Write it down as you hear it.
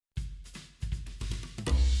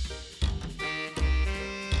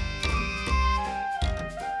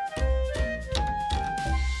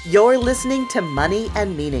You're listening to Money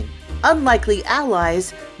and Meaning, Unlikely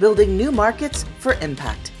Allies Building New Markets for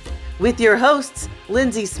Impact, with your hosts,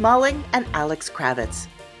 Lindsay Smalling and Alex Kravitz.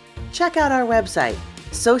 Check out our website,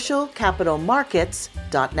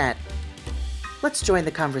 socialcapitalmarkets.net. Let's join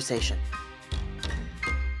the conversation.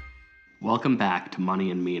 Welcome back to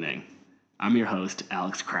Money and Meaning. I'm your host,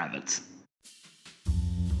 Alex Kravitz.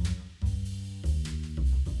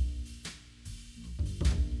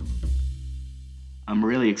 I'm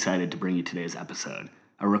really excited to bring you today's episode,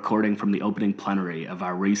 a recording from the opening plenary of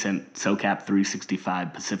our recent SOCAP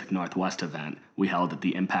 365 Pacific Northwest event we held at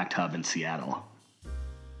the Impact Hub in Seattle.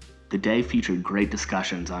 The day featured great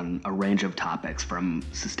discussions on a range of topics from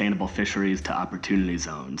sustainable fisheries to opportunity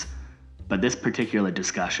zones, but this particular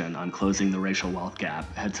discussion on closing the racial wealth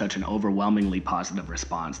gap had such an overwhelmingly positive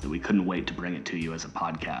response that we couldn't wait to bring it to you as a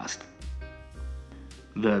podcast.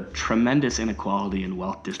 The tremendous inequality in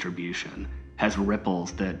wealth distribution has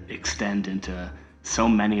ripples that extend into so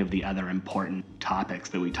many of the other important topics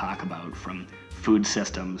that we talk about, from food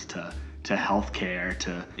systems to healthcare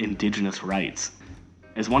to indigenous rights.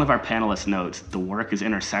 As one of our panelists notes, the work is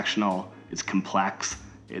intersectional, it's complex,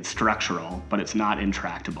 it's structural, but it's not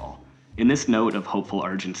intractable. In this note of hopeful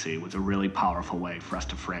urgency was a really powerful way for us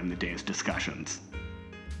to frame the day's discussions.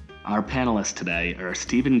 Our panelists today are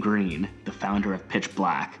Stephen Green, the founder of Pitch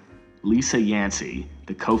Black, Lisa Yancey,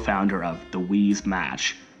 the co-founder of The Wease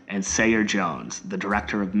Match, and Sayer Jones, the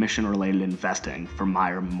director of mission-related investing for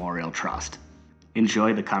Meyer Memorial Trust.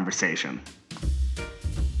 Enjoy the conversation.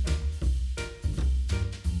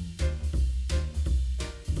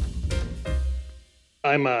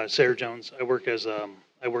 I'm Sayer Jones. I work a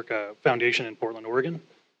foundation in Portland, Oregon,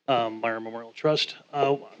 Meyer Memorial Trust.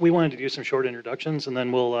 We wanted to do some short introductions, and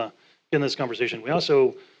then we'll get in this conversation. We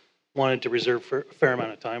also wanted to reserve a fair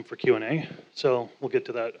amount of time for Q&A, so we'll get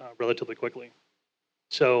to that relatively quickly.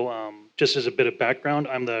 So just as a bit of background,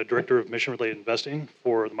 I'm the Director of Mission-Related Investing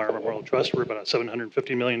for the Meyer Memorial Trust. We're about a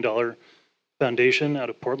 $750 million foundation out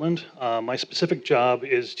of Portland. My specific job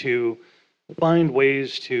is to find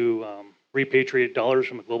ways to repatriate dollars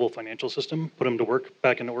from a global financial system, put them to work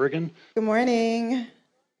back in Oregon. Good morning.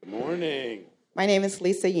 Good morning. My name is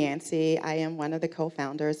Lisa Yancey. I am one of the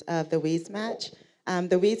co-founders of The Wease Match.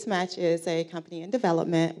 The Wease Match is a company in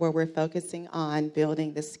development where we're focusing on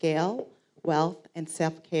building the scale, wealth, and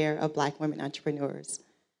self-care of Black women entrepreneurs.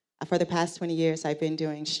 For the past 20 years, I've been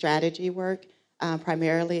doing strategy work,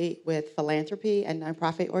 primarily with philanthropy and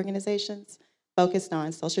nonprofit organizations, focused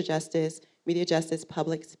on social justice, media justice,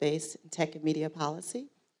 public space, and tech and media policy.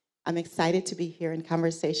 I'm excited to be here in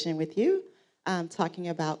conversation with you, talking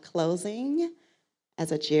about closing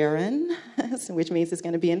as a gerund, which means it's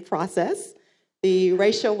going to be in process, the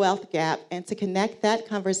racial wealth gap, and to connect that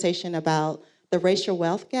conversation about the racial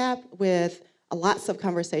wealth gap with lots of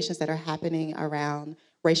conversations that are happening around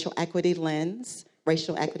racial equity lens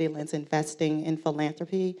investing in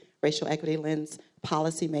philanthropy, racial equity lens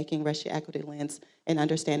policy making, racial equity lens, and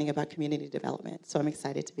understanding about community development. So I'm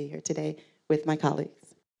excited to be here today with my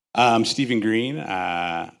colleagues. I'm Stephen Green.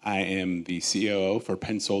 I am the COO for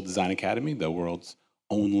Pensole Design Academy, the world's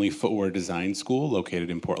only footwear design school located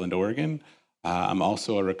in Portland, Oregon. I'm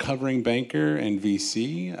also a recovering banker and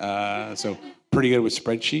VC, so pretty good with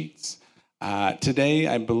spreadsheets. Today,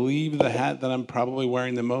 I believe the hat that I'm probably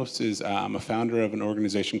wearing the most is I'm a founder of an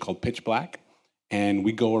organization called Pitch Black, and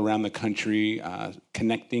we go around the country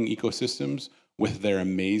connecting ecosystems with their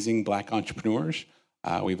amazing Black entrepreneurs.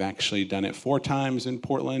 We've actually done it 4 times in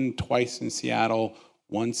Portland, twice in Seattle,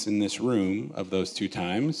 once in this room of those 2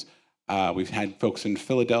 times. We've had folks in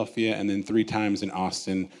Philadelphia and then 3 times in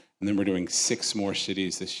Austin, and then we're doing 6 more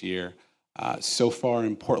cities this year. So far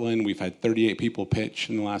in Portland, we've had 38 people pitch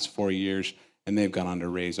in the last 4 years, and they've gone on to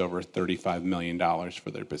raise over $35 million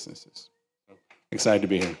for their businesses. So, excited to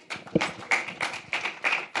be here.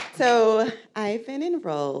 So I've been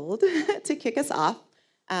enrolled to kick us off.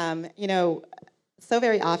 So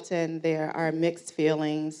very often there are mixed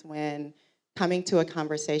feelings when coming to a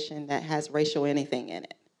conversation that has racial anything in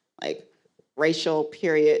it, like racial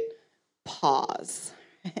period, pause.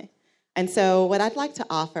 And so what I'd like to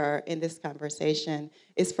offer in this conversation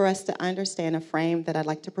is for us to understand a frame that I'd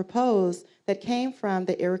like to propose that came from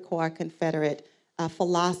the Iroquois Confederate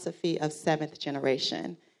philosophy of 7th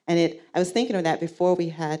generation. And I was thinking of that before we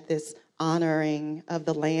had this honoring of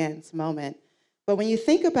the lands moment. But when you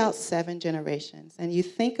think about 7 generations and you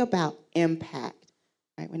think about impact,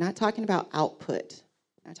 right? We're not talking about output.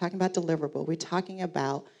 We're not talking about deliverable. We're talking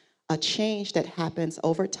about a change that happens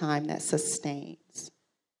over time that sustains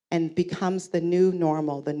and becomes the new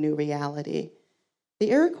normal, the new reality.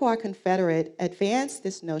 The Iroquois Confederate advanced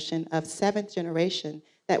this notion of 7th generation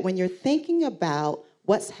that when you're thinking about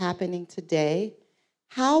what's happening today,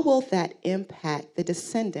 how will that impact the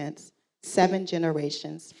descendants 7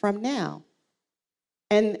 generations from now?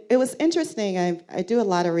 And it was interesting. I do a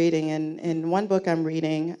lot of reading, and in one book I'm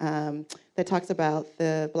reading that talks about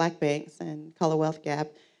the black banks and color wealth gap,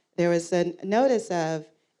 there was a notice of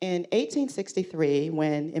in 1863,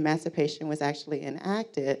 when emancipation was actually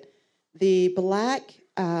enacted, the black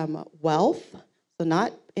wealth, so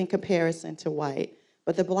not in comparison to white,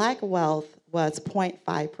 but the black wealth was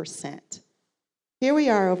 0.5%. Here we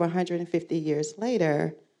are over 150 years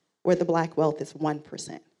later, where the black wealth is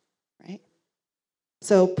 1%, right?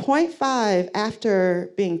 So 0.5 after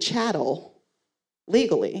being chattel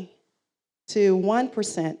legally to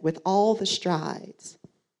 1% with all the strides.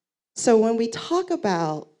 So when we talk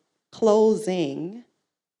about closing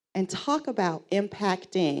and talk about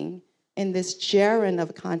impacting in this gerund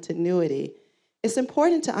of continuity, it's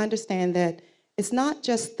important to understand that it's not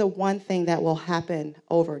just the one thing that will happen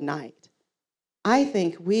overnight. I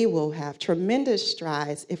think we will have tremendous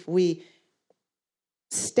strides if we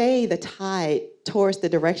stay the tide towards the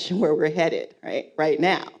direction where we're headed right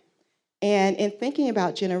now. And in thinking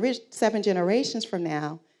about 7 generations from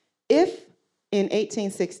now, if in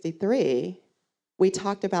 1863 we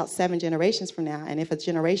talked about 7 generations from now, and if a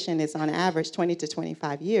generation is on average 20 to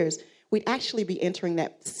 25 years, we'd actually be entering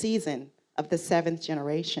that season of the 7th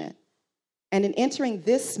generation. And in entering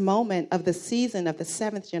this moment of the season of the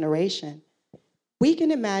 7th generation, we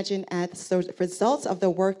can imagine as the results of the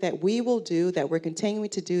work that we will do, that we're continuing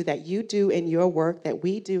to do, that you do in your work, that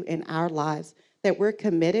we do in our lives, that we're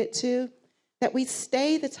committed to, that we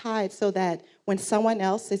stay the tide so that when someone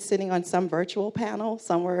else is sitting on some virtual panel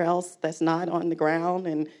somewhere else that's not on the ground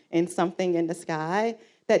and in something in the sky,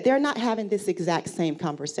 that they're not having this exact same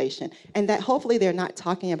conversation, and that hopefully they're not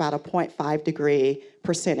talking about a 0.5 degree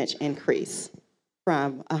percentage increase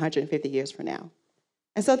from 150 years from now.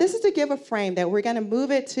 And so this is to give a frame that we're going to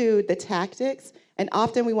move it to the tactics, and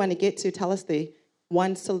often we want to get to tell us the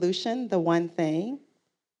one solution, the one thing,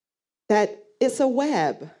 that it's a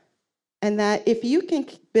web, and that if you can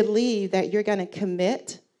believe that you're going to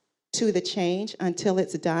commit to the change until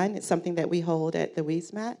it's done, it's something that we hold at the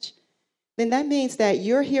WeSmatch, then that means that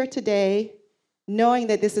you're here today knowing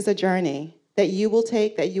that this is a journey that you will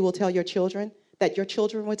take, that you will tell your children, that your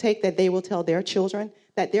children will take, that they will tell their children,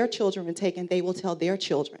 that their children will take, and they will tell their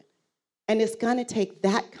children. And it's going to take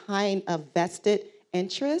that kind of vested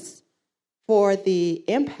interest for the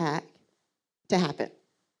impact to happen.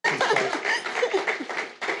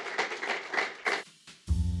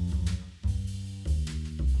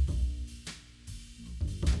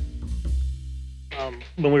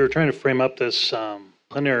 When we were trying to frame up this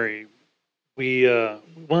plenary, we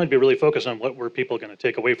wanted to be really focused on what were people going to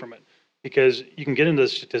take away from it. Because you can get into the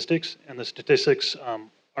statistics, and the statistics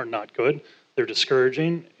are not good. They're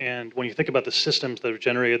discouraging. And when you think about the systems that have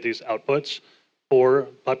generated these outputs for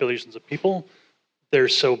populations of people, they're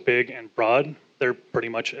so big and broad. They're pretty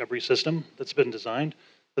much every system that's been designed.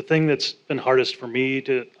 The thing that's been hardest for me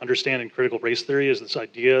to understand in critical race theory is this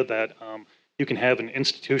idea that you can have an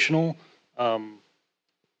institutional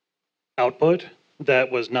output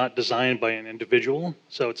that was not designed by an individual.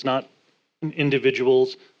 So it's not an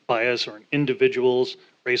individual's bias or an individual's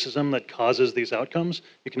racism that causes these outcomes.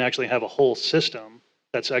 You can actually have a whole system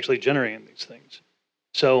that's actually generating these things.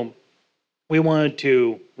 So we wanted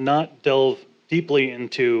to not delve deeply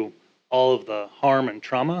into all of the harm and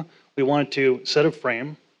trauma. We wanted to set a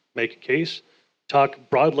frame, make a case, talk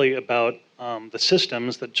broadly about the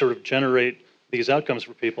systems that sort of generate these outcomes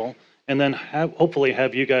for people, and then hopefully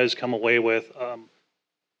have you guys come away with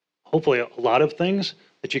hopefully a lot of things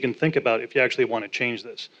that you can think about if you actually want to change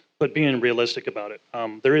this, but being realistic about it.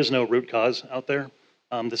 There is no root cause out there.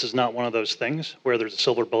 This is not one of those things where there's a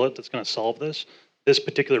silver bullet that's going to solve this. This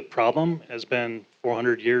particular problem has been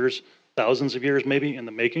 400 years, thousands of years maybe in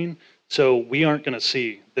the making. So we aren't going to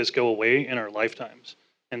see this go away in our lifetimes.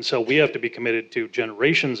 And so we have to be committed to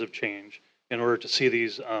generations of change in order to see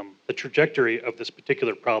these the trajectory of this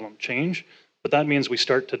particular problem change. But that means we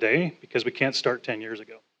start today because we can't start 10 years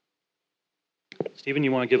ago. Stephen,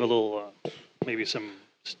 you want to give a little, maybe some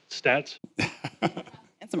stats? And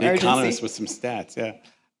some the urgency. Economist with some stats, yeah.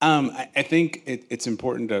 I think it's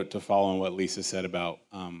important to follow on what Lisa said about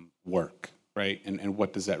work, right? And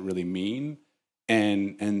what does that really mean?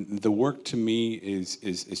 And the work to me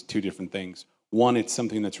is two different things. One, it's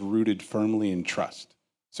something that's rooted firmly in trust.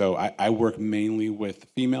 So I work mainly with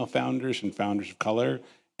female founders and founders of color,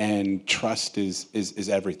 and trust is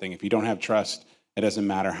everything. If you don't have trust, it doesn't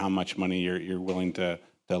matter how much money you're willing to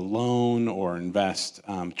loan or invest.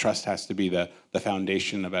 Trust has to be the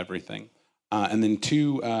foundation of everything. And then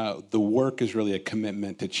two, the work is really a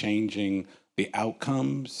commitment to changing the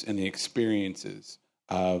outcomes and the experiences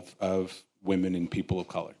of women and people of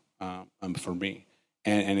color for me.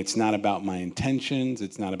 And it's not about my intentions.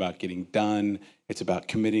 It's not about getting done. It's about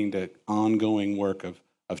committing to ongoing work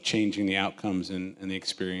of changing the outcomes and the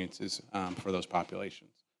experiences for those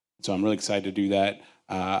populations. So I'm really excited to do that.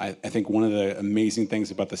 I think one of the amazing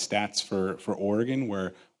things about the stats for Oregon,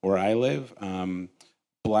 where I live,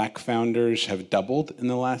 Black founders have doubled in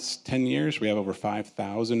the last 10 years. We have over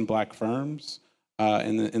 5,000 Black firms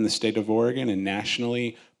in the state of Oregon, and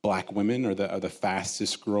nationally, Black women are the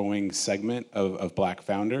fastest growing segment of Black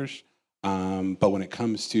founders. But when it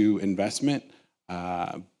comes to investment,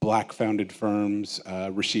 Black founded firms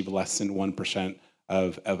receive less than 1%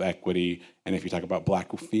 of equity, and if you talk about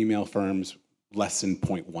Black female firms, less than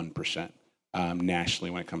 0.1% nationally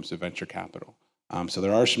when it comes to venture capital. So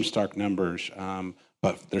there are some stark numbers,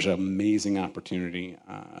 but there's an amazing opportunity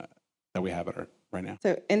that we have right now.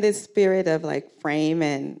 So in this spirit of like frame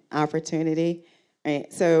and opportunity,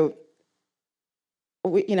 right? So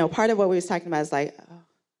part of what we was talking about is like,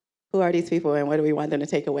 who are these people and what do we want them to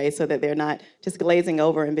take away so that they're not just glazing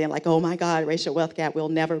over and being like, oh my God, racial wealth gap, we'll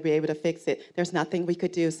never be able to fix it. There's nothing we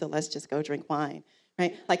could do, so let's just go drink wine,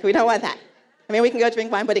 right? Like, we don't want that. I mean, we can go drink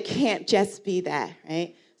wine, but it can't just be that,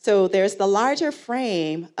 right? So there's the larger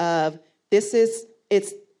frame of it's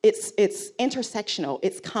intersectional,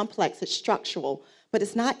 it's complex, it's structural, but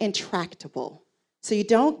it's not intractable. So you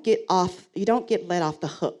don't get let off the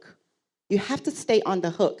hook. You have to stay on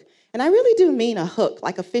the hook. And I really do mean a hook,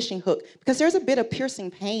 like a fishing hook, because there's a bit of piercing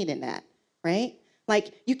pain in that, right?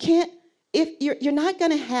 Like, you can't, if you're not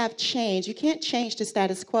going to have change, you can't change the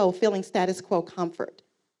status quo, feeling status quo comfort.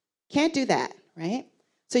 Can't do that, right?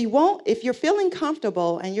 So you won't, if you're feeling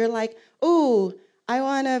comfortable and you're like, ooh, I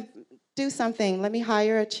want to do something, let me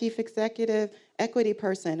hire a chief executive equity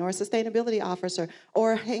person or a sustainability officer,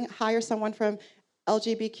 or hire someone from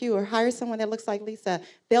LGBTQ, or hire someone that looks like Lisa.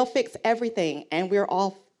 They'll fix everything and we're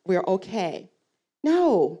okay.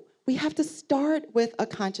 No, we have to start with a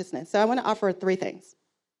consciousness. So I want to offer 3 things.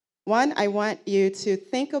 One, I want you to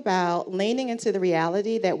think about leaning into the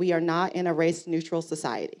reality that we are not in a race-neutral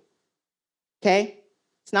society. Okay?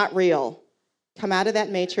 It's not real. Come out of that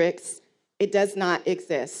matrix. It does not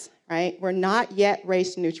exist, right? We're not yet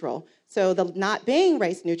race-neutral. So the not being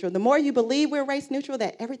race-neutral, the more you believe we're race-neutral,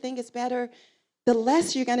 that everything is better, the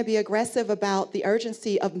less you're going to be aggressive about the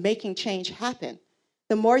urgency of making change happen.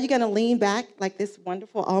 The more you're going to lean back, like this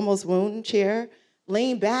wonderful almost wound chair,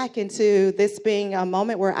 lean back into this being a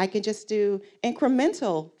moment where I can just do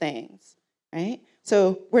incremental things, right?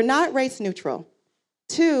 So we're not race neutral.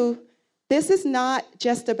 2, this is not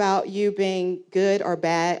just about you being good or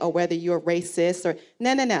bad or whether you're racist or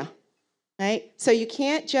no, right? So you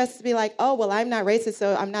can't just be like, oh, well, I'm not racist,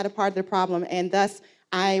 so I'm not a part of the problem, and thus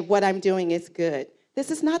what I'm doing is good.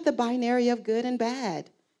 This is not the binary of good and bad.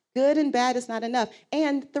 Good and bad is not enough.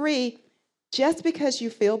 And 3, just because you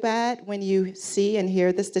feel bad when you see and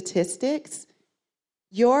hear the statistics,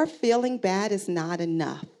 your feeling bad is not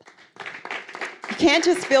enough. You can't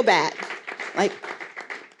just feel bad. Like,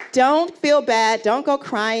 don't feel bad. Don't go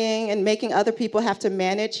crying and making other people have to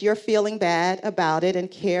manage your feeling bad about it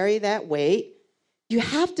and carry that weight. You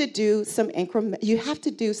have to do some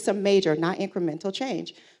major, not incremental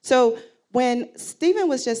change. So when Stephen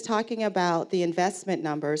was just talking about the investment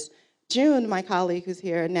numbers, June, my colleague who's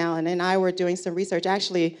here now, and I were doing some research.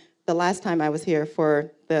 Actually, the last time I was here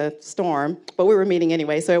for the storm, but we were meeting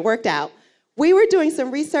anyway, so it worked out. We were doing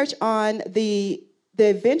some research on the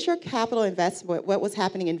venture capital investment, what was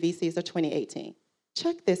happening in VCs of 2018.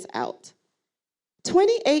 Check this out.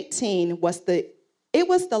 2018 was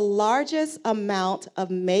the largest amount of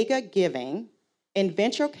mega giving in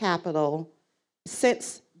venture capital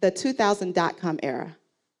since the 2000 dot-com era.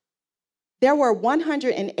 There were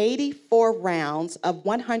 184 rounds of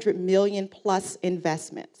 100 million plus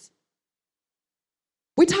investments.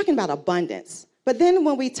 We're talking about abundance. But then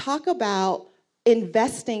when we talk about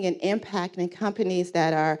investing in impact in companies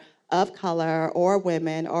that are of color or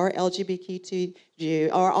women or LGBTQ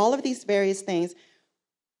or all of these various things,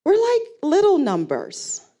 we're like little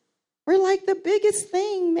numbers. We're like the biggest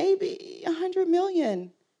thing, maybe 100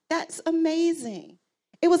 million. That's amazing.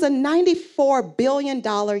 It was a $94 billion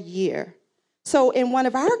year. So in one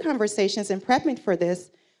of our conversations in prepping for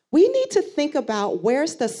this, we need to think about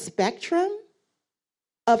where's the spectrum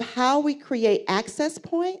of how we create access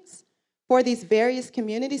points for these various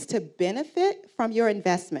communities to benefit from your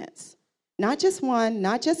investments. Not just one,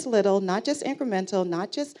 not just little, not just incremental,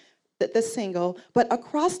 not just the single, but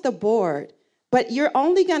across the board. But you're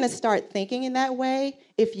only going to start thinking in that way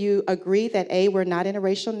if you agree that A, we're not in a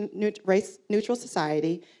race-neutral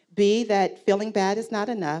society, B, that feeling bad is not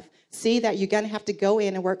enough, C, that you're going to have to go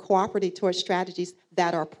in and work cooperatively towards strategies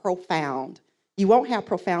that are profound. You won't have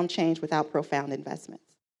profound change without profound investments.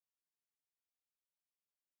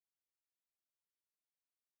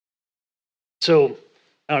 So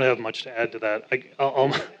I don't have much to add to that.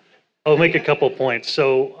 I'll make a couple points.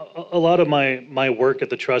 So a lot of my work at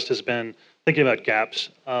the Trust has been thinking about gaps.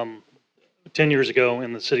 10 years ago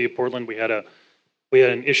in the city of Portland, we had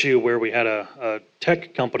an issue where we had a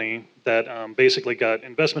tech company that basically got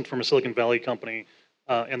investment from a Silicon Valley company,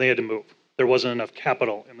 and they had to move. There wasn't enough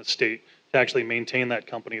capital in the state to actually maintain that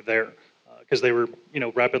company there because they were,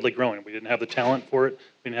 rapidly growing. We didn't have the talent for it.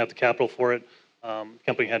 We didn't have the capital for it. The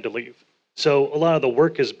company had to leave. So a lot of the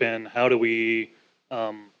work has been how do we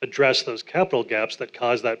address those capital gaps that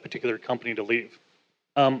caused that particular company to leave.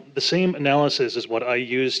 The same analysis is what I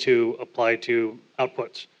use to apply to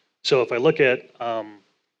outputs. So if I look at,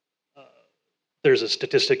 there's a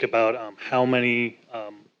statistic about how many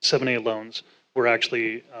 7A loans were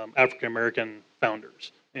actually African American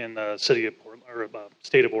founders in the city of Portland or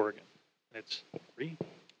state of Oregon. It's 3.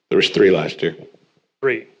 There was 3 last year.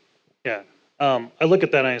 3, yeah. I look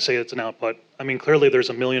at that and I say it's an output. I mean, clearly there's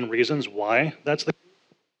a million reasons why that's the.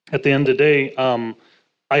 At the end of the day,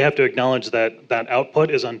 I have to acknowledge that that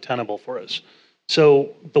output is untenable for us.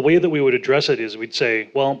 So the way that we would address it is we'd say,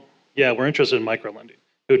 well, yeah, we're interested in microlending.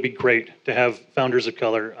 It would be great to have founders of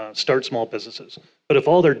color start small businesses. But if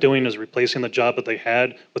all they're doing is replacing the job that they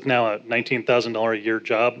had with now a $19,000 a year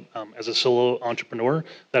job as a solo entrepreneur,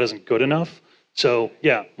 that isn't good enough. So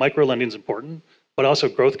yeah, microlending is important, but also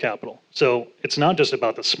growth capital. So it's not just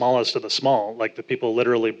about the smallest of the small, like the people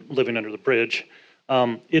literally living under the bridge.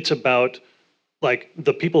 It's about like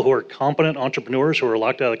the people who are competent entrepreneurs who are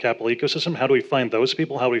locked out of the capital ecosystem. How do we find those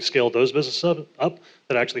people? How do we scale those businesses up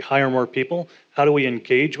that actually hire more people? How do we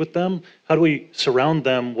engage with them? How do we surround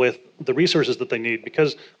them with the resources that they need?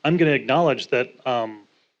 Because I'm going to acknowledge that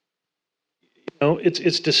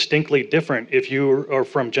it's distinctly different if you are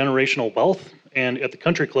from generational wealth. And at the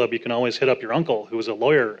country club, you can always hit up your uncle who is a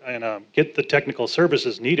lawyer and get the technical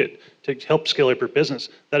services needed to help scale up your business.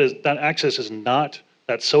 That access is not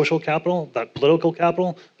that social capital, that political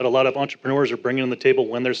capital that a lot of entrepreneurs are bringing on the table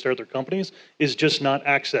when they start their companies is just not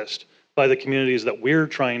accessed by the communities that we're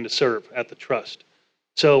trying to serve at the Trust.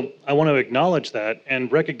 So I want to acknowledge that and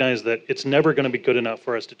recognize that it's never going to be good enough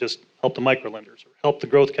for us to just help the microlenders or help the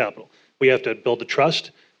growth capital. We have to build the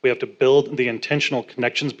trust. We have to build the intentional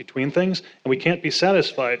connections between things, and we can't be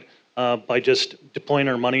satisfied by just deploying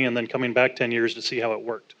our money and then coming back 10 years to see how it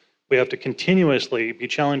worked. We have to continuously be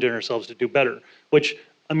challenging ourselves to do better, which,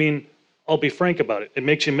 I mean, I'll be frank about it. It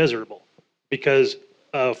makes you miserable because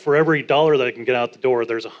for every dollar that I can get out the door,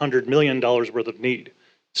 there's $100 million worth of need.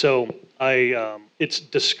 So it's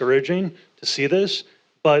discouraging to see this,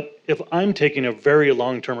 but if I'm taking a very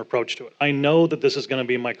long-term approach to it, I know that this is going to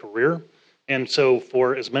be my career. And so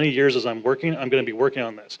for as many years as I'm working, I'm going to be working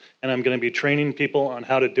on this. And I'm going to be training people on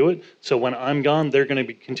how to do it. So when I'm gone, they're going to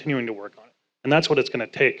be continuing to work on it. And that's what it's going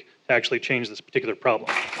to take to actually change this particular problem.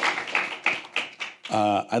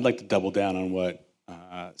 I'd like to double down on what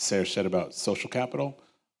Sarah said about social capital.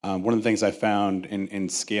 One of the things I found in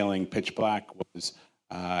scaling Pitch Black was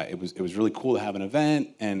it was really cool to have an event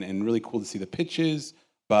and really cool to see the pitches,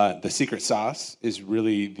 but the secret sauce is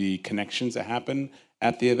really the connections that happen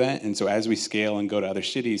at the event. And so as we scale and go to other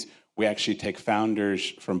cities, we actually take founders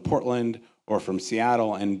from Portland or from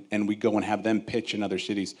Seattle and we go and have them pitch in other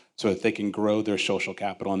cities so that they can grow their social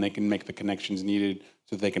capital and they can make the connections needed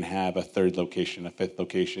so that they can have a third location, a fifth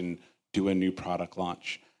location, do a new product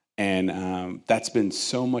launch. And that's been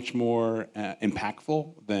so much more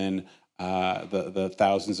impactful than the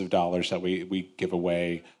thousands of dollars that we give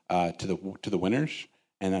away to the winners.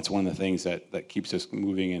 And that's one of the things that keeps us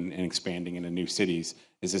moving and expanding into new cities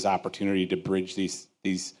is this opportunity to bridge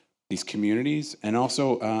these communities and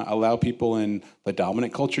also allow people in the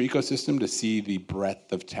dominant culture ecosystem to see the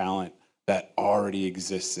breadth of talent that already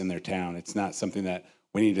exists in their town. It's not something that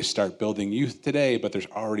we need to start building youth today, but there's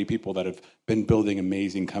already people that have been building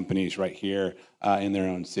amazing companies right here in their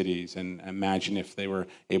own cities. And imagine if they were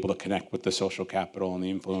able to connect with the social capital and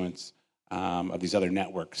the influence of these other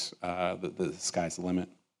networks. The sky's the limit.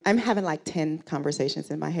 I'm having like 10 conversations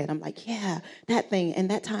in my head. I'm like, yeah, that thing and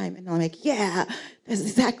that time. And I'm like, yeah, that's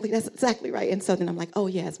exactly right. And so then I'm like, oh,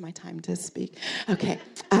 yeah, it's my time to speak. Okay,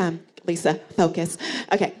 Lisa, focus.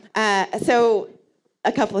 Okay, so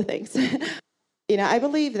a couple of things. I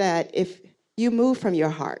believe that if you move from your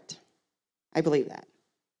heart, I believe that.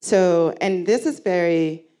 So, and this is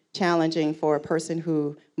very challenging for a person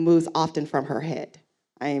who moves often from her head.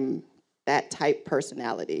 I'm that type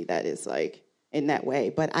personality that is like in that way.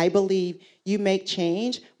 But I believe you make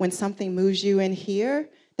change when something moves you in here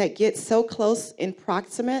that gets so close and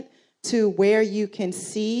proximate to where you can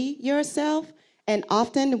see yourself. And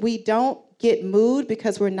often we don't get moved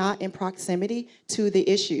because we're not in proximity to the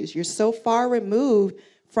issues. You're so far removed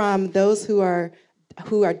from those who are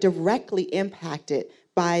directly impacted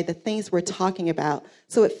by the things we're talking about.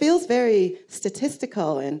 So it feels very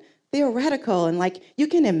statistical and theoretical, and like you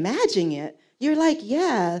can imagine it. You're like,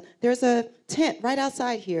 yeah, there's a tent right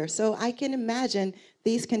outside here, so I can imagine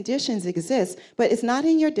these conditions exist. But it's not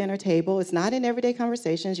in your dinner table. It's not in everyday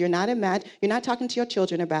conversations. You're not talking to your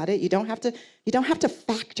children about it. You don't have to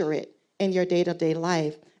factor it in your day-to-day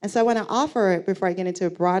life. And so I want to offer, before I get into a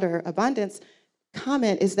broader abundance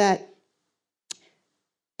comment, is that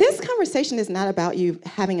this conversation is not about you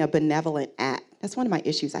having a benevolent act. That's one of my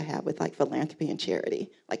issues I have with like philanthropy and charity.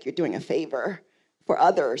 Like you're doing a favor for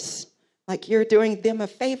others. Like you're doing them a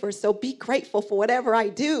favor, so be grateful for whatever I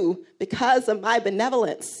do because of my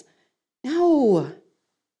benevolence. No,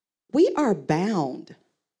 we are bound.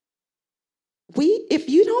 If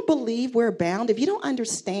you don't believe we're bound, if you don't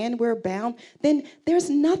understand we're bound, then there's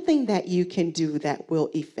nothing that you can do that will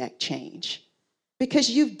effect change because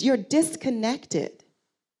you're disconnected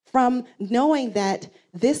from knowing that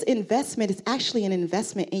this investment is actually an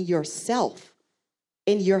investment in yourself,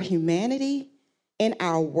 in your humanity, in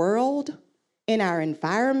our world, in our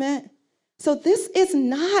environment. So this is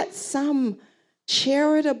not some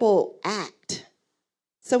charitable act.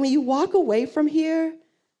 So when you walk away from here,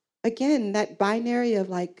 again, that binary of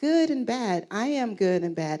like good and bad, I am good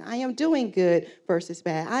and bad, I am doing good versus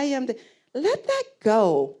bad, let that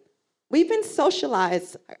go. We've been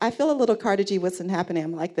socialized. I feel a little Carter G. Woodson happening.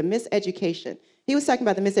 I'm like the miseducation. He was talking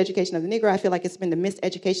about the miseducation of the Negro. I feel like it's been the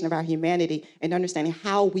miseducation of our humanity and understanding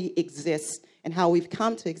how we exist and how we've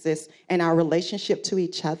come to exist and our relationship to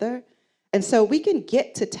each other. And so we can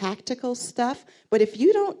get to tactical stuff, but if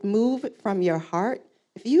you don't move from your heart,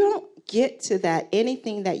 if you don't get to that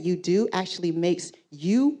anything that you do actually makes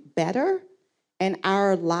you better and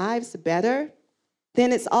our lives better,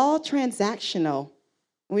 then it's all transactional.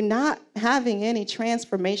 We're not having any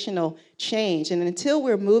transformational change. And until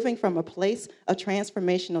we're moving from a place of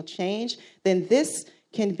transformational change, then this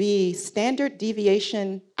can be standard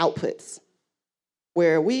deviation outputs,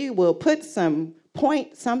 where we will put some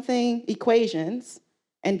point something equations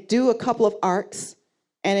and do a couple of arcs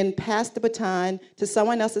and then pass the baton to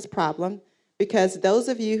someone else's problem, because those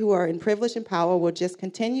of you who are in privilege and power will just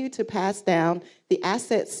continue to pass down the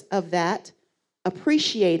assets of that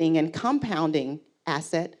appreciating and compounding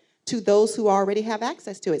asset to those who already have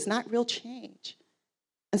access to it. It's not real change.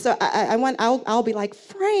 And so I'll be like,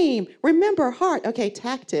 frame, remember, heart, okay,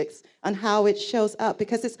 tactics on how it shows up,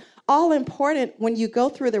 because it's all important when you go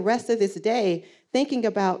through the rest of this day thinking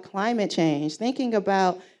about climate change, thinking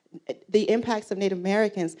about the impacts of Native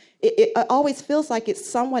Americans. It always feels like it's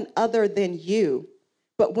someone other than you.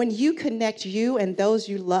 But when you connect you and those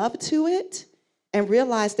you love to it and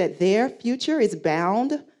realize that their future is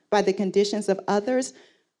bound by the conditions of others,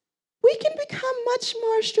 we can become much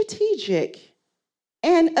more strategic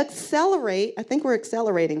and accelerate. I think we're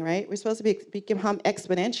accelerating, right? We're supposed to become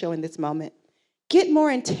exponential in this moment. Get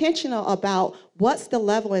more intentional about what's the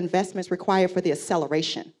level of investments required for the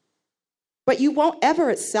acceleration. But you won't ever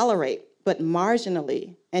accelerate, but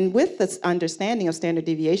marginally. And with this understanding of standard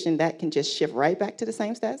deviation, that can just shift right back to the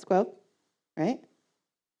same status quo, right?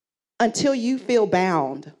 Until you feel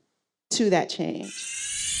bound to that change.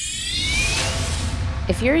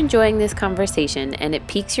 If you're enjoying this conversation and it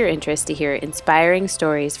piques your interest to hear inspiring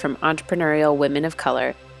stories from entrepreneurial women of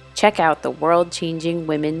color, check out the World Changing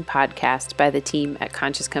Women podcast by the team at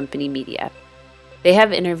Conscious Company Media. They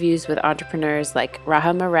have interviews with entrepreneurs like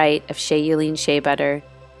Rahama Wright of Shea Yeleen Shea Butter,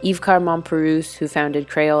 Eve Carmon-Perouse, who founded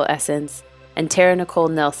Creole Essence, and Tara Nicole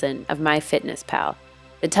Nelson of MyFitnessPal,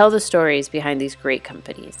 that tell the stories behind these great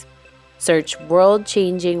companies. Search World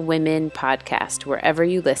Changing Women podcast wherever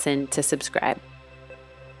you listen to subscribe.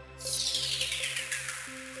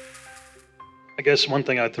 I guess one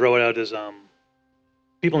thing I'd throw out is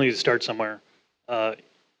people need to start somewhere,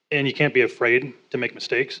 and you can't be afraid to make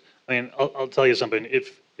mistakes. I mean, I'll tell you something.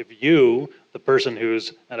 If you, the person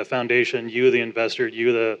who's at a foundation, you, the investor,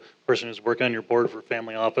 you, the person who's working on your board for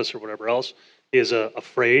family office or whatever else, is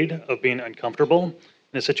afraid of being uncomfortable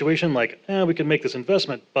in a situation like, we can make this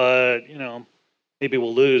investment, but maybe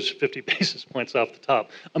we'll lose 50 basis points off the top.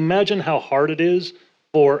 Imagine how hard it is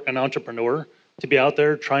for an entrepreneur to be out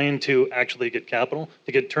there trying to actually get capital,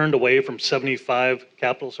 to get turned away from 75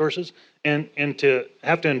 capital sources, and to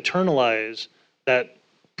have to internalize that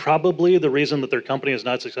probably the reason that their company is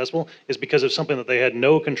not successful is because of something that they had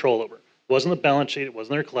no control over. It wasn't the balance sheet, it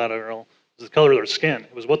wasn't their collateral, it was the color of their skin,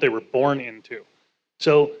 it was what they were born into.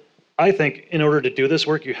 So I think in order to do this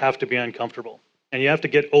work, you have to be uncomfortable. And you have to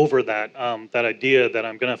get over that that idea that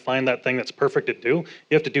I'm going to find that thing that's perfect to do.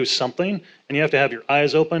 You have to do something, and you have to have your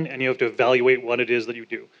eyes open, and you have to evaluate what it is that you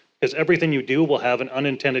do. Because everything you do will have an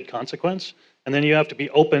unintended consequence, and then you have to be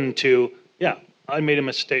open to, yeah, I made a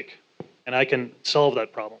mistake, and I can solve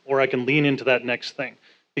that problem, or I can lean into that next thing.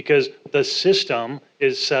 Because the system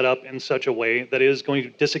is set up in such a way that it is going to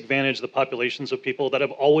disadvantage the populations of people that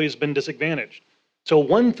have always been disadvantaged. So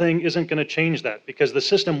one thing isn't going to change that, because the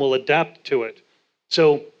system will adapt to it.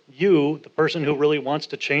 So you, the person who really wants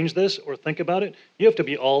to change this or think about it, you have to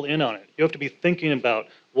be all in on it. You have to be thinking about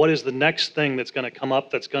what is the next thing that's going to come up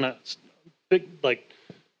that's going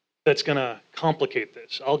to complicate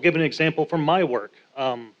this. I'll give an example from my work.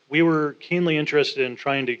 We were keenly interested in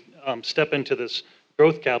trying to step into this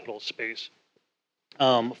growth capital space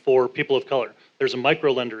for people of color. There's a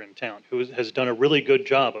micro lender in town who has done a really good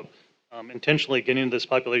job of intentionally getting into this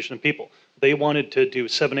population of people. They wanted to do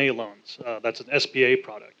 7A loans. That's an SBA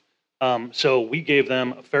product. So we gave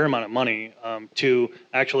them a fair amount of money to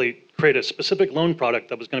actually create a specific loan product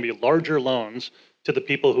that was going to be larger loans to the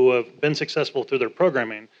people who have been successful through their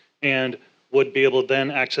programming and would be able to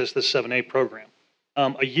then access this 7A program.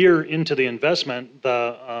 A year into the investment,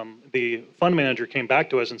 the fund manager came back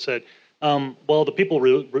to us and said, well, the people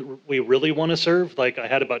we really want to serve, like I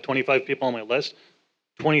had about 25 people on my list,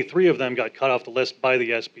 23 of them got cut off the list by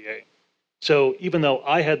the SBA. So even though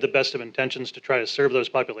I had the best of intentions to try to serve those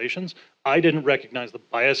populations, I didn't recognize the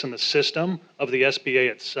bias in the system of the SBA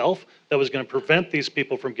itself that was going to prevent these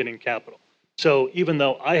people from getting capital. So even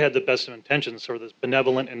though I had the best of intentions or this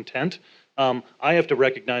benevolent intent, I have to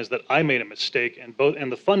recognize that I made a mistake and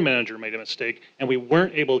the fund manager made a mistake, and we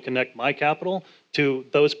weren't able to connect my capital to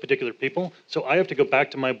those particular people. So I have to go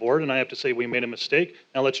back to my board and I have to say, we made a mistake,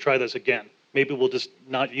 now let's try this again. Maybe we'll just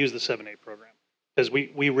not use the 7A program, because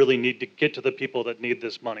we really need to get to the people that need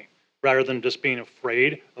this money, rather than just being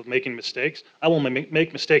afraid of making mistakes. I will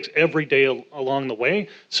make mistakes every day along the way,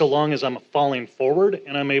 so long as I'm falling forward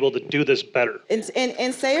and I'm able to do this better.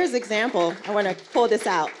 In Sayer's example, I want to pull this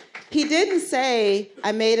out. He didn't say,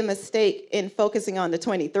 I made a mistake in focusing on the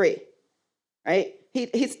 23, right?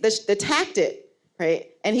 He's the tactic, right?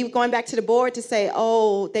 And he was going back to the board to say,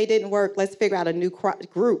 oh, they didn't work, let's figure out a new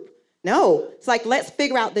group. No, it's like, let's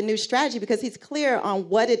figure out the new strategy, because he's clear on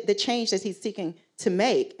the change that he's seeking to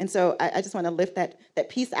make. And so I just want to lift that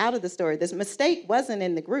piece out of the story. This mistake wasn't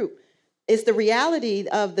in the group. It's the reality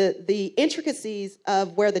of the intricacies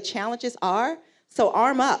of where the challenges are. So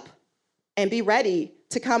arm up and be ready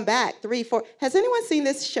to come back 3, 4. Has anyone seen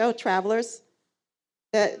this show, Travelers?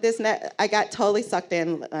 I got totally sucked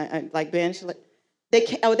in, like binge. They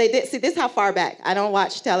did. See, this is how far back. I don't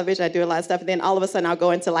watch television. I do a lot of stuff. And then all of a sudden, I'll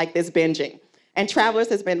go into like this binging. And Travelers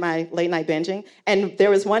has been my late night binging. And there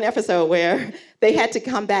was one episode where they had to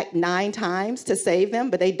come back 9 times to save them,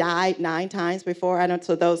 but they died 9 times before. I don't know,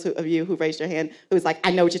 so those of you who raised your hand, who was like,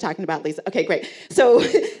 I know what you're talking about, Lisa. Okay, great. So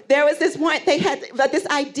there was this one, they had this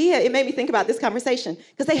idea. It made me think about this conversation,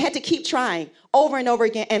 because they had to keep trying over and over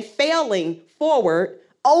again and failing forward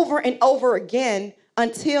over and over again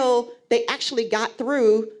until they actually got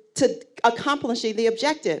through to accomplishing the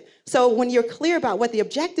objective. So when you're clear about what the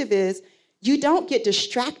objective is, you don't get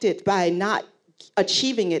distracted by not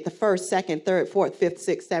achieving it the first, second, third, fourth, fifth,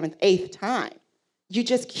 sixth, seventh, 8th time. You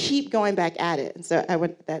just keep going back at it. And so I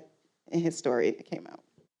went that in his story, it came out.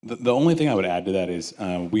 The only thing I would add to that is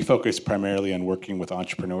we focus primarily on working with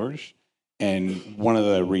entrepreneurs. And one of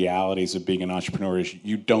the realities of being an entrepreneur is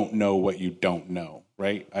you don't know what you don't know,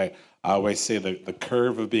 right? I always say the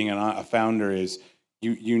curve of being a founder is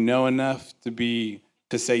you know enough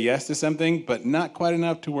to say yes to something, but not quite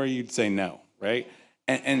enough to where you'd say no, right?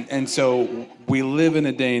 And so we live in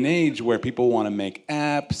a day and age where people want to make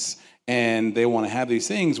apps and they want to have these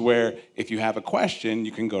things where if you have a question,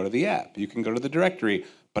 you can go to the app, you can go to the directory.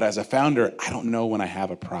 But as a founder, I don't know when I have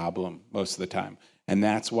a problem most of the time. And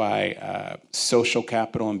that's why social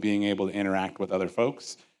capital and being able to interact with other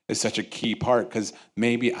folks is such a key part, because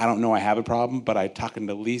maybe I don't know I have a problem, but I'm talking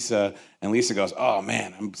to Lisa, and Lisa goes, oh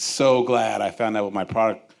man, I'm so glad I found out what my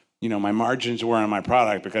product, my margins were on my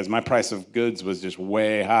product, because my price of goods was just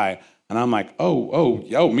way high. And I'm like,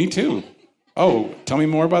 oh, me too. Oh, tell me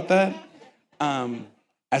more about that.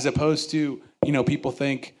 As opposed to, people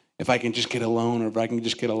think if I can just get a loan or if I can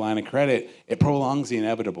just get a line of credit, it prolongs the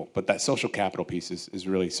inevitable. But that social capital piece is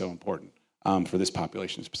really so important for this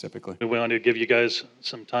population specifically. We want to give you guys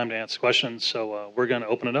some time to ask questions, so we're going to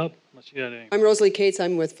open it up. Unless you got any. I'm Rosalie Cates.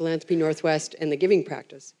 I'm with Philanthropy Northwest and the Giving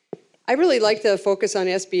Practice. I really like the focus on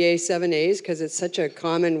SBA 7As because it's such a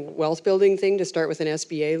common wealth building thing to start with an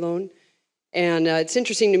SBA loan. And it's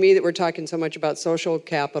interesting to me that we're talking so much about social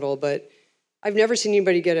capital, but I've never seen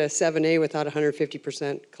anybody get a 7A without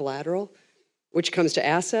 150% collateral, which comes to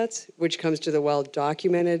assets, which comes to the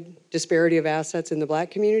well-documented disparity of assets in the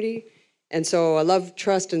Black community. And so I love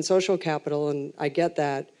trust and social capital, and I get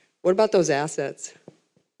that. What about those assets?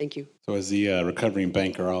 Thank you. So as the recovering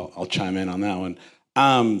banker, I'll chime in on that one.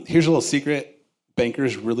 Here's a little secret.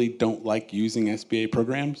 Bankers really don't like using SBA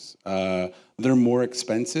programs. They're more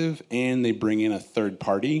expensive, and they bring in a third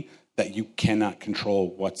party that you cannot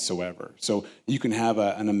control whatsoever. So you can have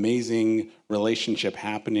an amazing relationship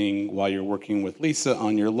happening while you're working with Lisa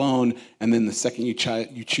on your loan, and then the second you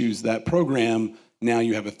choose that program, now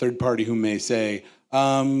you have a third party who may say,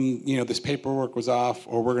 this paperwork was off,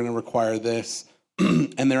 or we're going to require this.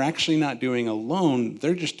 And they're actually not doing a loan,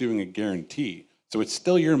 they're just doing a guarantee. So it's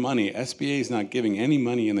still your money. SBA is not giving any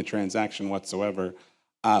money in the transaction whatsoever.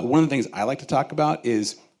 One of the things I like to talk about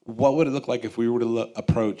is what would it look like if we were to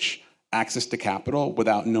approach access to capital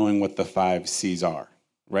without knowing what the 5 C's are,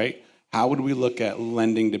 right? How would we look at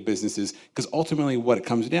lending to businesses? Because ultimately what it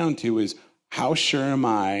comes down to is how sure am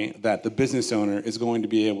I that the business owner is going to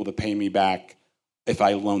be able to pay me back if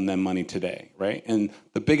I loan them money today, right? And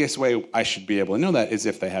the biggest way I should be able to know that is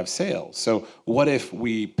if they have sales. So what if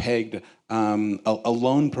we pegged a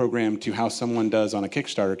loan program to how someone does on a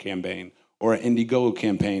Kickstarter campaign or an Indiegogo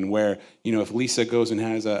campaign where, if Lisa goes and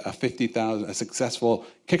has a successful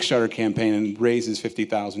Kickstarter campaign and raises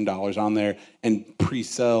 $50,000 on there and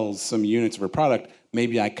pre-sells some units of her product,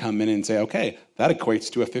 maybe I come in and say, okay, that equates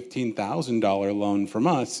to a $15,000 loan from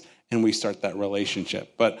us, and we start that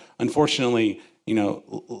relationship. But unfortunately,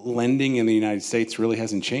 lending in the United States really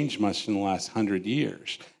hasn't changed much in the last 100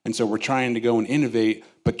 years. And so we're trying to go and innovate,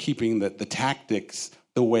 but keeping the tactics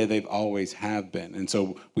the way they've always have been. And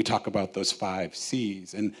so we talk about those 5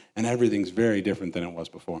 C's, and everything's very different than it was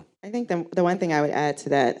before. I think the one thing I would add to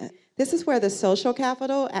that, this is where the social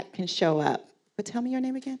capital can show up. But tell me your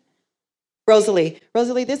name again. Rosalie.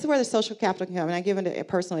 Rosalie, this is where the social capital can come, and I give it a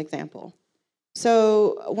personal example.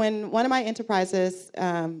 So when one of my enterprises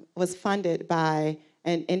was funded by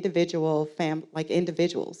an individual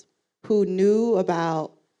individuals who knew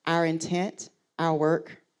about our intent, our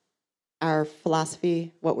work, our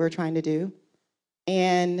philosophy, what we're trying to do,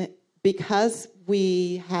 and because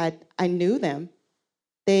I knew them,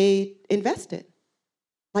 they invested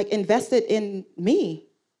in me,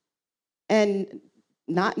 and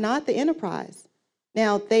not the enterprise.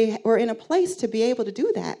 Now they were in a place to be able to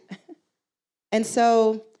do that. And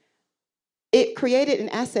so it created an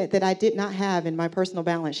asset that I did not have in my personal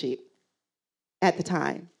balance sheet at the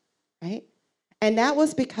time, right? And that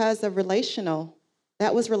was because of relational.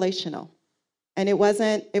 That was relational. And it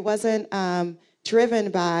wasn't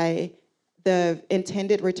driven by the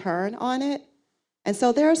intended return on it. And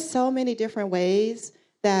so there are so many different ways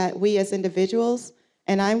that we as individuals,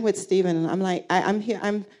 and I'm with Stephen, and I'm like, I'm here,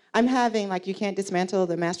 I'm having, you can't dismantle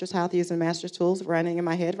the master's how to use the master's tools running in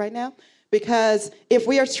my head right now. Because if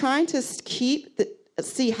we are trying to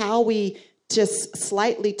see how we just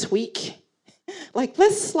slightly tweak,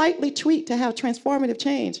 let's slightly tweak to have transformative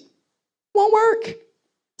change, won't work.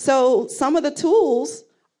 So some of the tools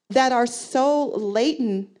that are so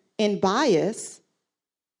latent in bias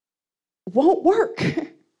won't work.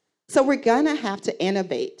 So we're gonna have to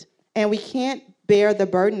innovate, and we can't bear the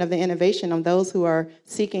burden of the innovation on those who are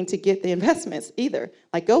seeking to get the investments either.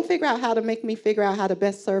 Go figure out how to make me figure out how to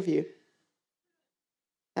best serve you.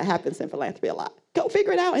 That happens in philanthropy a lot. Go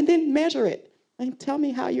figure it out and then measure it and tell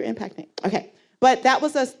me how you're impacting. Okay, but that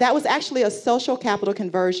was actually a social capital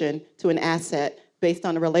conversion to an asset based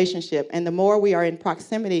on a relationship. And the more we are in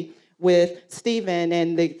proximity with Stephen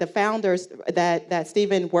and the founders that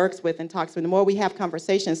Stephen works with and talks with, the more we have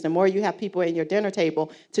conversations, the more you have people at your dinner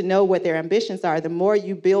table to know what their ambitions are, the more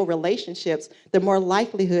you build relationships, the more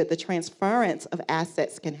likelihood the transference of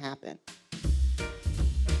assets can happen.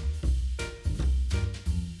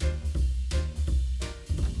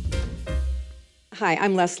 Hi,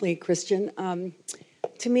 I'm Leslie Christian.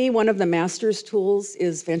 To me, one of the master's tools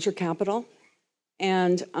is venture capital.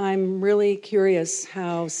 And I'm really curious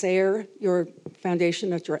how SARE, your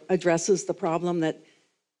foundation, addresses the problem that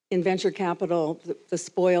in venture capital, the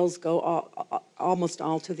spoils go almost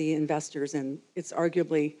all to the investors, and it's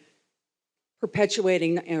arguably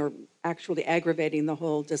perpetuating or actually aggravating the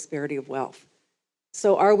whole disparity of wealth.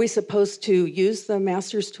 So are we supposed to use the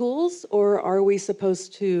master's tools, or are we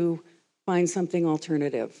supposed to find something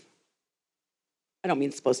alternative? I don't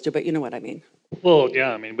mean supposed to, but you know what I mean. Well,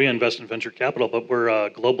 yeah, I mean, we invest in venture capital, but we're a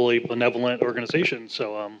globally benevolent organization.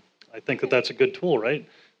 So I think that that's a good tool, right?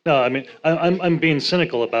 No, I mean, I'm being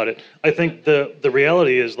cynical about it. I think the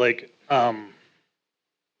reality is like,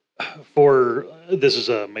 this is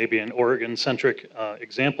maybe an Oregon-centric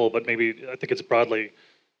example, but maybe I think it's broadly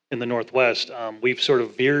in the Northwest. We've sort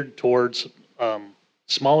of veered towards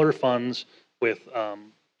smaller funds with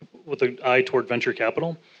an eye toward venture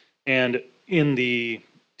capital, and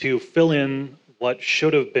to fill in what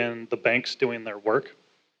should have been the banks doing their work.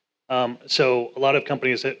 So a lot of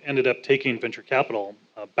companies that ended up taking venture capital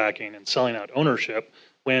backing and selling out ownership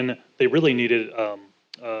when they really needed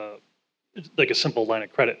like a simple line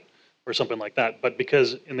of credit or something like that. But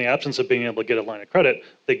because in the absence of being able to get a line of credit,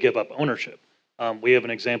 they give up ownership. We have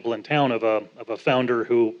an example in town of a founder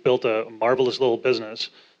who built a marvelous little business,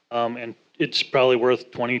 and it's probably worth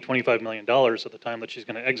 $20-25 million at the time that she's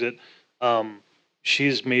going to exit.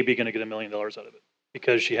 She's maybe going to get $1 million out of it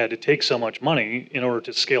because she had to take so much money in order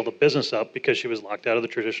to scale the business up because she was locked out of the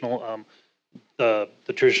traditional the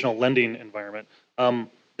traditional lending environment.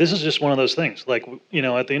 This is just one of those things. Like, you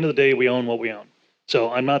know, at the end of the day, we own what we own.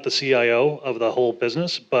 So I'm not the CIO of the whole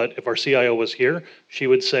business, but if our CIO was here, she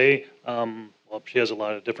would say, well, she has a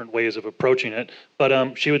lot of different ways of approaching it,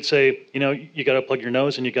 but she would say, you know, you got to plug your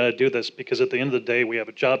nose and you got to do this because at the end of the day, we have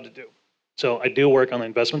a job to do. So I do work on the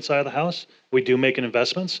investment side of the house. We do make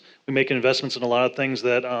investments. We make investments in a lot of things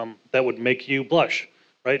that that would make you blush,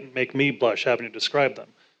 right? Make me blush having to describe them.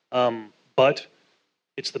 But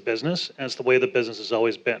it's the business, and it's the way the business has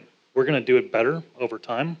always been. We're going to do it better over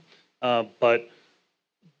time. But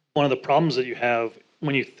one of the problems that you have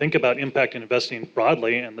when you think about impact investing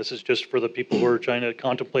broadly, and this is just for the people who are trying to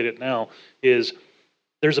contemplate it now, is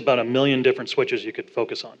there's about 1 million different switches you could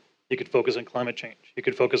focus on. You could focus on climate change. You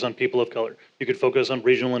could focus on people of color. You could focus on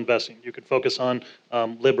regional investing. You could focus on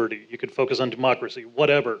liberty. You could focus on democracy,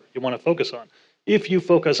 whatever you want to focus on. If you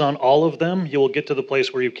focus on all of them, you will get to the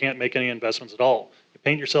place where you can't make any investments at all. You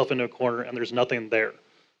paint yourself into a corner and there's nothing there.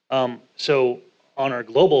 So on our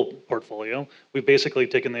global portfolio, we've basically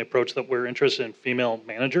taken the approach that we're interested in female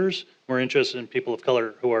managers. We're interested in people of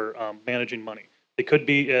color who are managing money. They could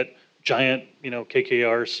be at giant,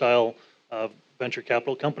 KKR style venture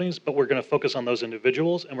capital companies, but we're going to focus on those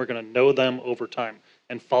individuals and we're going to know them over time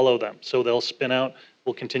and follow them. So they'll spin out,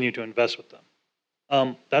 we'll continue to invest with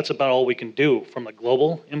them. That's about all we can do from the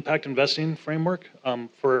global impact investing framework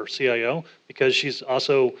for our CIO, because she's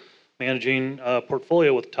also managing a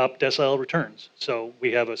portfolio with top decile returns. So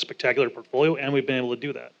we have a spectacular portfolio and we've been able to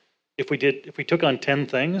do that. If we took on 10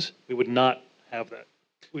 things, we would not have that.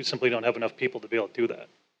 We simply don't have enough people to be able to do that.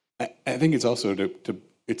 I think it's also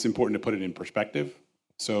it's important to put it in perspective.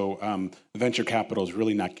 So venture capital is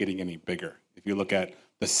really not getting any bigger. If you look at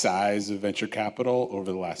the size of venture capital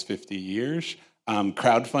over the last 50 years,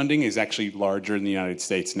 crowdfunding is actually larger in the United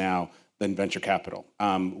States now than venture capital.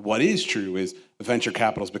 What is true is venture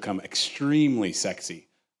capital has become extremely sexy,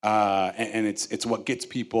 and it's what gets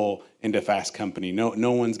people into Fast Company.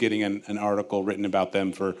 No one's getting an article written about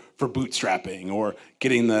them for bootstrapping or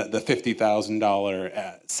getting the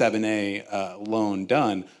 $50,000 7A loan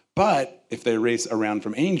done. But if they raise a round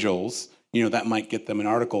from angels, that might get them an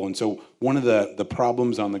article. And so one of the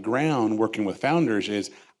problems on the ground working with founders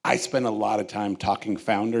is I spend a lot of time talking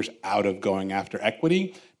founders out of going after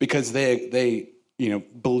equity because they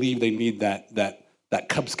believe they need that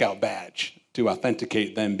Cub Scout badge to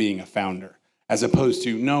authenticate them being a founder, as opposed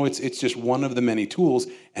to, no, it's just one of the many tools,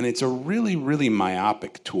 and it's a really, really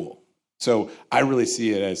myopic tool. So I really see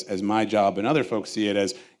it as my job, and other folks see it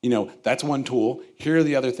as, that's one tool. Here are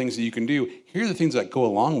the other things that you can do. Here are the things that go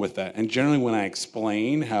along with that. And generally when I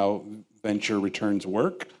explain how venture returns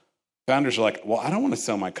work, founders are like, well, I don't want to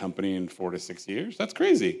sell my company in 4 to 6 years. That's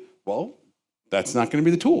crazy. Well, that's not going to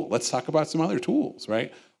be the tool. Let's talk about some other tools,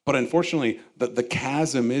 right? But unfortunately, the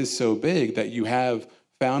chasm is so big that you have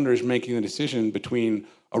founders making the decision between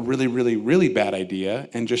a really, really, really bad idea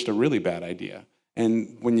and just a really bad idea.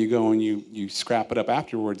 And when you go and you scrap it up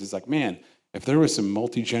afterwards, it's like, man, if there was some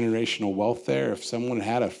multi-generational wealth there, if someone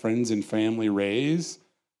had a friends and family raise,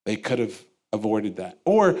 they could have avoided that.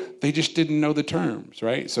 Or they just didn't know the terms,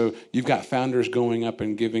 right? So you've got founders going up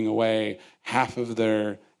and giving away half of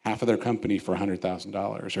their company for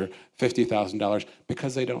 $100,000 or $50,000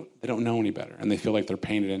 because they don't know any better and they feel like they're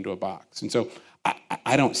painted into a box. And so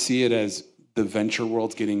I don't see it as the venture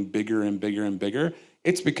world's getting bigger and bigger and bigger.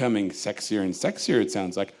 It's becoming sexier and sexier, it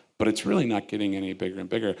sounds like, but it's really not getting any bigger and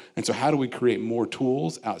bigger. And so how do we create more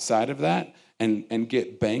tools outside of that and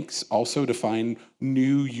get banks also to find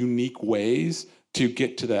new, unique ways to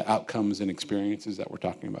get to the outcomes and experiences that we're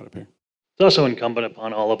talking about up here? It's also incumbent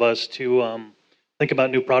upon all of us to think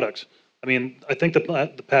about new products. I mean, I think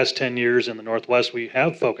the past 10 years in the Northwest, we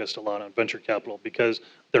have focused a lot on venture capital because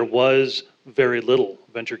there was very little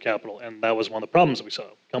venture capital, and that was one of the problems that we saw.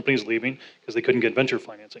 Companies leaving because they couldn't get venture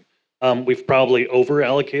financing. We've probably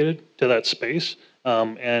over-allocated to that space,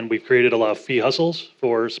 and we've created a lot of fee hustles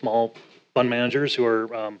for small fund managers who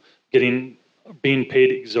are being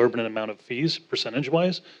paid exorbitant amount of fees,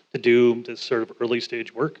 percentage-wise, to do this sort of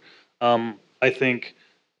early-stage work. I think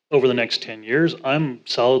over the next 10 years, I'm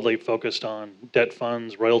solidly focused on debt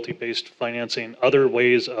funds, royalty-based financing, other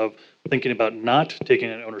ways of thinking about not taking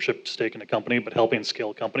an ownership stake in a company, but helping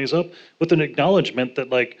scale companies up with an acknowledgement that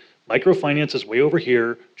like microfinance is way over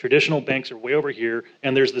here, traditional banks are way over here,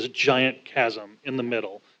 and there's this giant chasm in the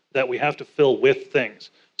middle that we have to fill with things.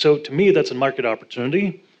 So to me, that's a market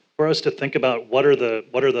opportunity for us to think about what are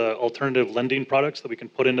the alternative lending products that we can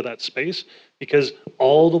put into that space, because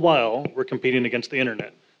all the while we're competing against the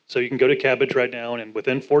internet. So you can go to Kabbage right now, and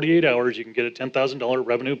within 48 hours, you can get a $10,000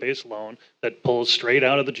 revenue-based loan that pulls straight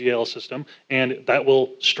out of the GL system, and that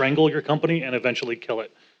will strangle your company and eventually kill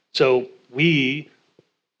it. So we,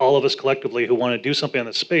 all of us collectively who want to do something in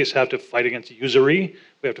this space, have to fight against usury.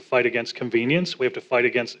 We have to fight against convenience. We have to fight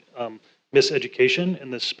against miseducation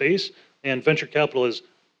in this space. And venture capital is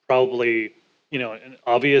probably, an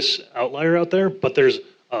obvious outlier out there, but there's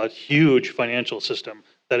a huge financial system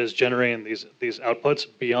that is generating these outputs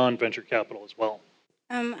beyond venture capital as well.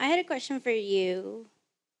 I had a question for you,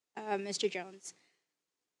 Mr. Jones.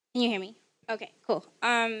 Can you hear me? Okay, cool.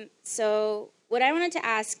 So what I wanted to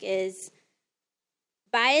ask is,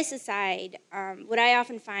 bias aside, what I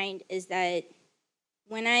often find is that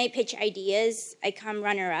when I pitch ideas, I come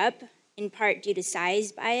runner-up, in part due to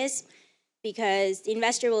size bias, because the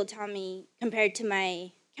investor will tell me, compared to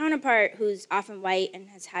my counterpart who's often white and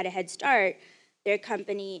has had a head start, their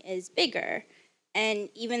company is bigger. And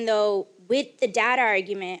even though with the data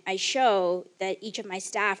argument, I show that each of my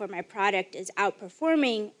staff or my product is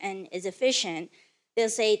outperforming and is efficient, they'll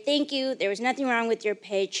say, thank you, there was nothing wrong with your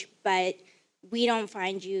pitch, but we don't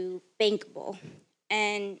find you bankable.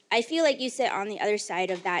 And I feel like you sit on the other side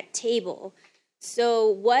of that table. So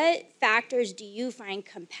what factors do you find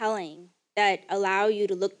compelling that allow you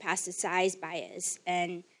to look past the size bias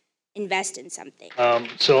and invest in something?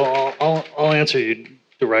 So I'll answer you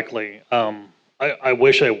directly. I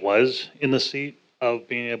wish I was in the seat of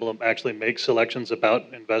being able to actually make selections about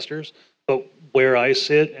investors, but where I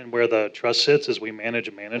sit and where the trust sits is we manage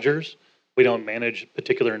managers. We don't manage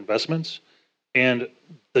particular investments. And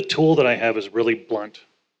the tool that I have is really blunt.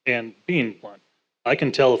 And being blunt, I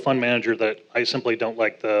can tell a fund manager that I simply don't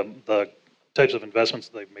like the types of investments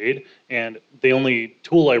that they've made, and the only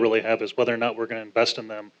tool I really have is whether or not we're going to invest in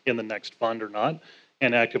them in the next fund or not,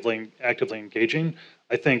 and actively engaging.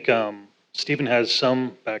 I think Stephen has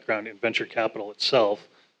some background in venture capital itself,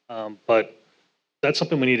 but that's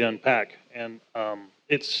something we need to unpack, and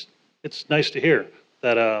it's nice to hear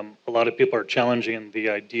that a lot of people are challenging the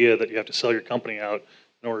idea that you have to sell your company out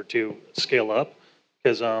in order to scale up,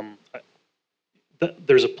 because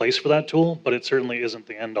there's a place for that tool, but it certainly isn't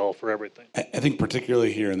the end all for everything. I think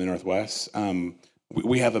particularly here in the Northwest,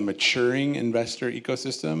 we have a maturing investor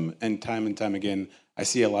ecosystem, and time again, I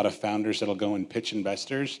see a lot of founders that'll go and pitch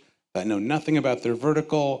investors that know nothing about their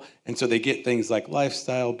vertical, and so they get things like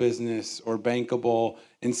lifestyle business or bankable,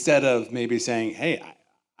 instead of maybe saying, hey,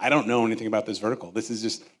 I don't know anything about this vertical. This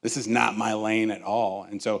is not my lane at all.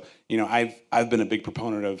 And so, I've been a big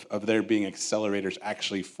proponent of there being accelerators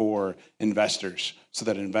actually for investors, so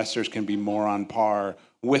that investors can be more on par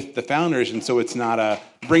with the founders. And so it's not a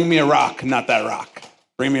bring me a rock, not that rock.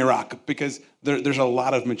 Bring me a rock, because there's a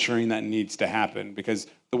lot of maturing that needs to happen, because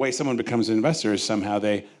the way someone becomes an investor is somehow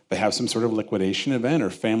they have some sort of liquidation event or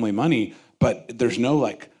family money, but there's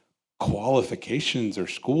no qualifications or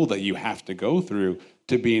school that you have to go through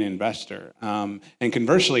to be an investor. And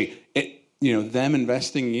conversely, them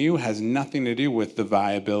investing in you has nothing to do with the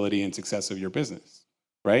viability and success of your business,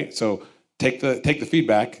 right? So take the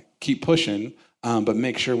feedback, keep pushing, but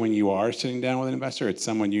make sure when you are sitting down with an investor, it's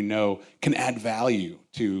someone can add value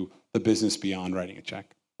to the business beyond writing a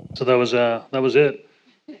check. So that was it.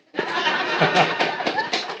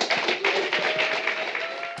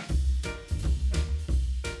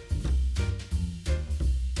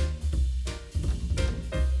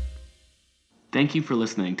 Thank you for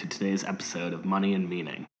listening to today's episode of Money and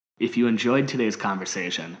Meaning. If you enjoyed today's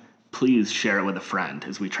conversation, please share it with a friend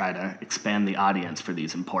as we try to expand the audience for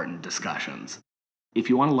these important discussions. If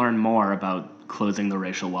you want to learn more about closing the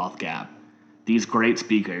racial wealth gap, these great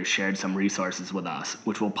speakers shared some resources with us,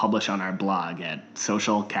 which we'll publish on our blog at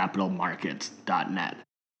socialcapitalmarkets.net.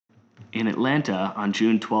 In Atlanta, on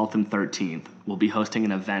June 12th and 13th, we'll be hosting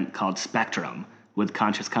an event called Spectrum with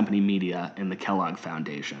Conscious Company Media and the Kellogg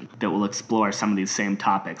Foundation that will explore some of these same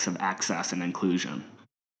topics of access and inclusion.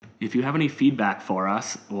 If you have any feedback for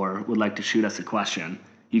us or would like to shoot us a question,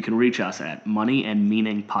 you can reach us at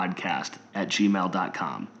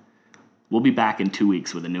moneyandmeaningpodcast@gmail.com. We'll be back in 2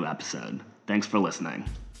 weeks with a new episode. Thanks for listening.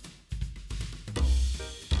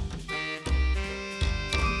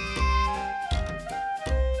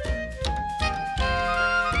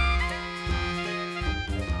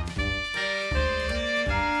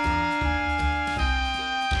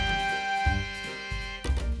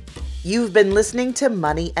 You've been listening to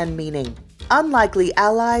Money and Meaning, Unlikely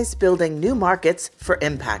Allies Building New Markets for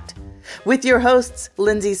Impact, with your hosts,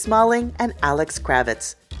 Lindsay Smalling and Alex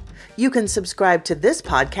Kravitz. You can subscribe to this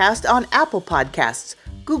podcast on Apple Podcasts,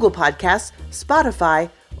 Google Podcasts, Spotify,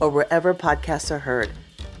 or wherever podcasts are heard.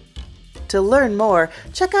 To learn more,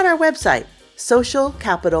 check out our website,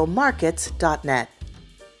 socialcapitalmarkets.net.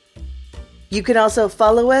 You can also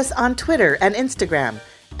follow us on Twitter and Instagram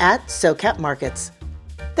 @SoCapMarkets.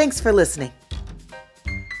 Thanks for listening.